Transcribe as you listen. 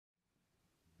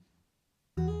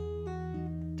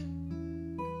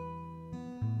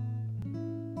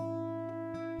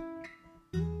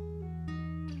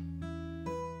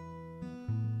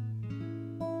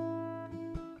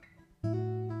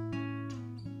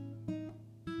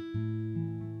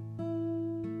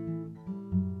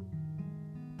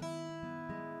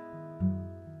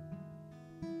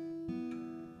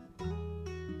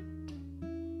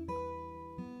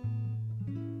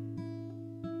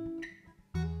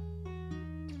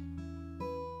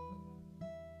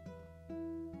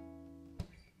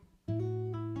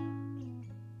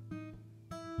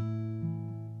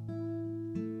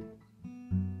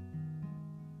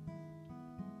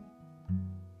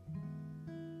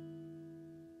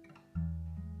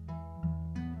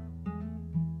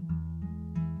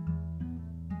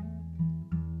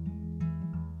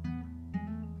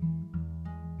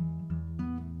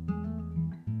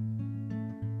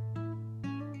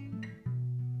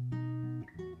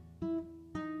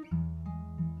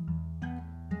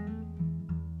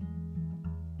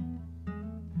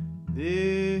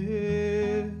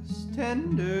This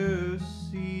tender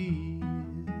seed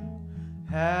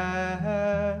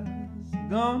has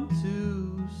gone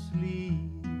to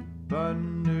sleep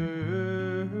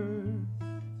under earth,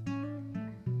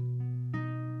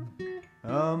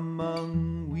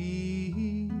 among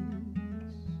weeds.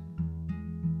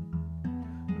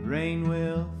 Rain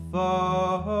will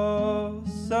fall,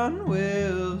 sun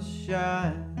will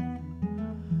shine.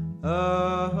 Awaits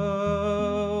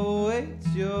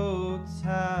your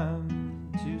time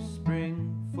to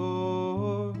spring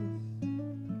forth,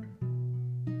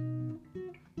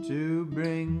 to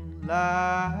bring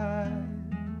life.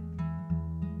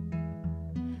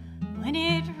 When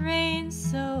it rains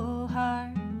so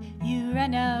hard, you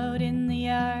run out in the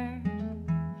yard.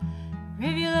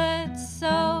 Rivulets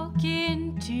soak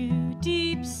into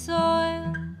deep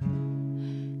soil,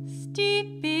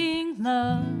 steeping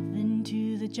love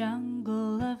into the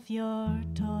jungle of your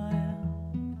toil.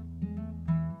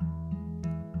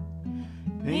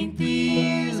 Paint the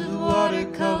years with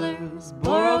watercolors,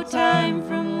 borrow time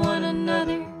from one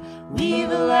another, weave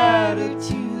a ladder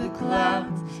to the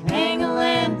clouds, hang a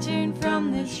lantern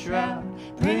from this shroud,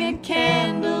 bring a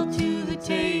candle to the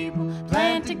table,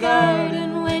 plant a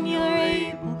garden when you're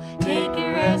able, take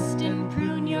a rest and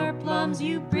prune your plums.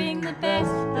 You bring the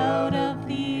best out of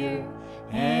the earth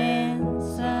and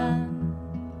sun.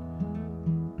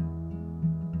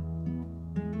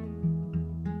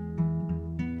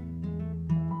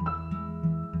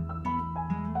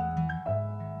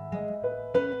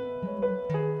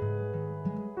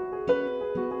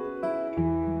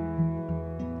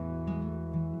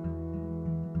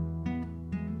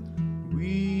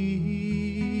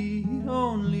 We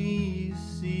only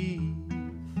see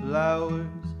flowers,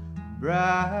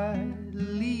 bright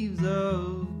leaves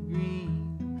of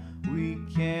green. We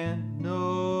can't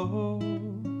know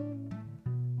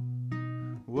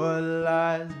what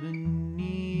lies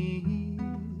beneath.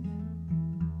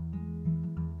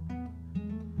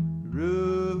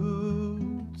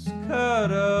 Roots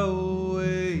cut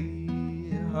away,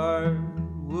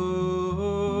 hardwood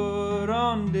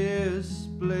on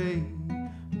display,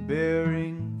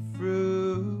 bearing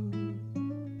fruit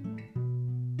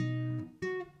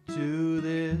to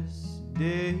this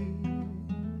day.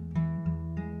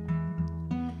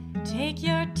 Take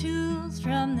your tools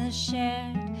from the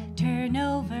shed, turn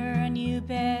over a new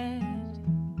bed,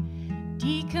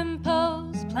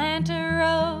 decompose, plant a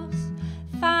rose,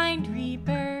 find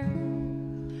rebirth.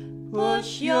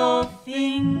 Push your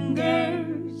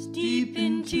fingers deep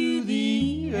into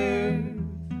the earth.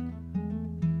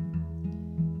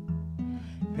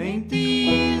 Paint the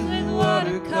years with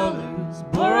watercolors,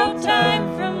 borrow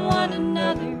time from one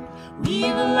another,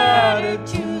 weave a ladder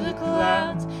to the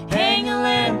clouds, hang a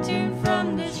lantern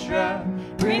from this shroud,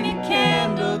 bring a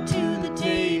candle to the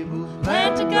table,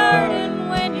 plant a garden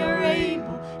when you're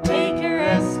able, take a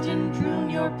rest and prune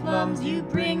your plums. You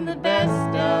bring the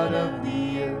best out of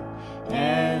the earth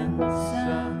and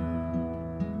sun.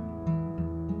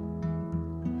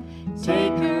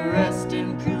 Take a rest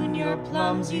and prune your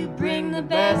plums. You bring the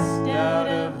best out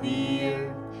of the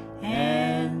earth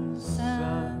and